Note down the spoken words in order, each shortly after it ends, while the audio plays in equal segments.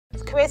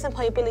Careers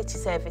Employability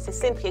service is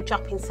simply a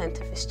drop-in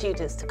centre for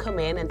students to come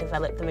in and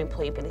develop their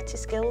employability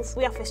skills.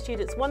 We offer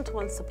students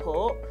one-to-one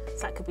support,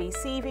 so that could be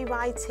CV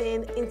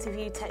writing,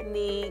 interview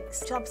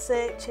techniques, job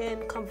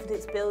searching,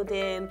 confidence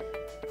building,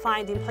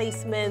 finding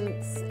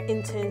placements,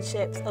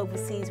 internships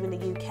overseas in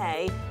the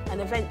UK, and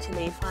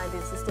eventually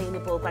finding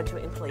sustainable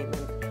graduate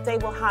employment. They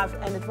will have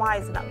an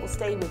advisor that will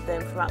stay with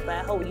them throughout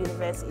their whole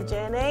university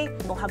journey.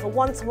 We'll have a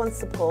one-to-one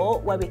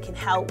support where we can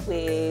help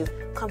with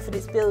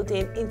confidence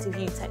building,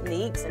 interview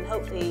techniques, and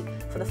hopefully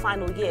for the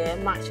final year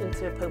match them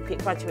to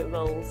appropriate graduate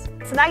roles.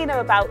 So now you know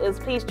about us,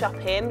 please drop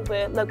in.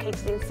 We're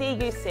located in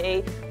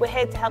CUC. We're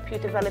here to help you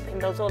developing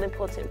those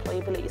all-important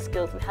employability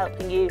skills and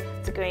helping you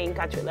to gain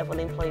graduate level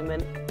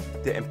employment.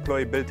 The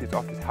employability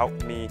office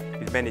helped me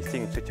with many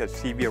things such as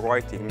CV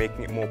writing,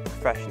 making it more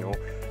professional,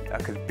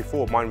 because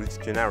before mine was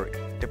generic.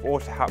 They've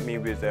also helped me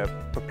with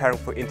preparing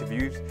for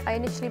interviews. I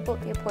initially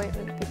booked the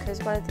appointment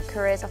because one of the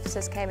careers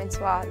officers came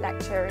into our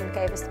lecture and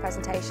gave us the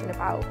presentation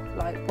about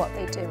what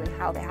they do and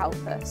how they help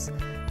us,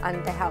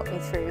 and they helped me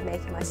through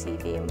making my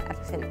CV and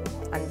everything,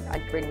 and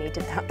I really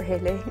needed that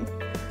really.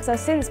 So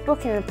since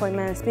booking an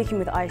appointment and speaking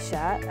with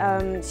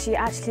Aisha, she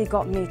actually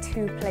got me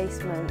 2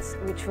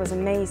 placements, which was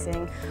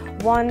amazing.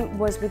 One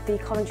was with the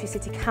Coventry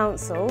City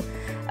Council.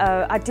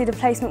 I did a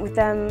placement with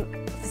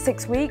them for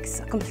 6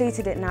 weeks. I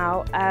completed it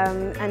now,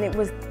 and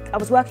I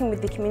was working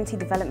with the community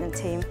development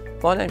team.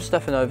 My name's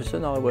Stefan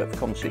Overton. I work for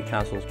Coventry City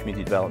Council's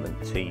community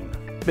development team.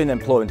 Being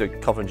employed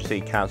at Coventry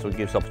City Council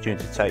gives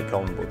opportunity to take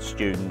on board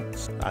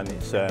students, and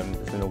it's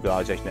an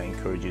organisation that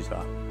encourages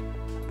that.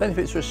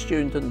 Benefits for a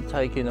student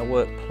undertaking a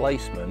work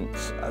placement,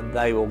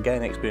 they will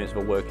gain experience of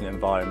a working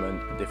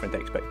environment, different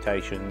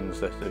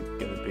expectations that are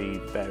going to be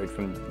varied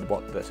from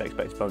what's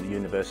expected from the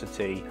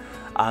university,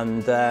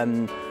 and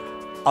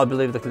I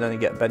believe they can only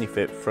get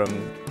benefit from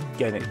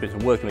gaining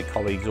experience of working with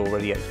colleagues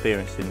already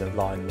experienced in the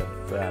line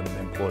of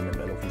employment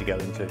they're looking to go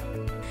into.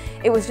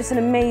 It was just an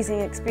amazing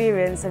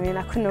experience. I mean,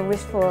 I couldn't have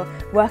wished for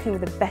working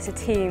with a better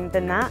team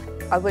than that.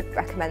 I would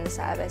recommend the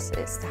service.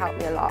 It's helped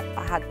me a lot.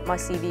 I had my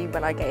CV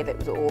when I gave it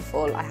was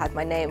awful. I had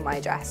my name, my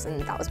address,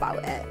 and that was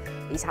about it.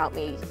 He's helped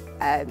me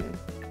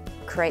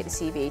create the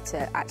CV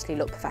to actually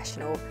look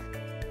professional.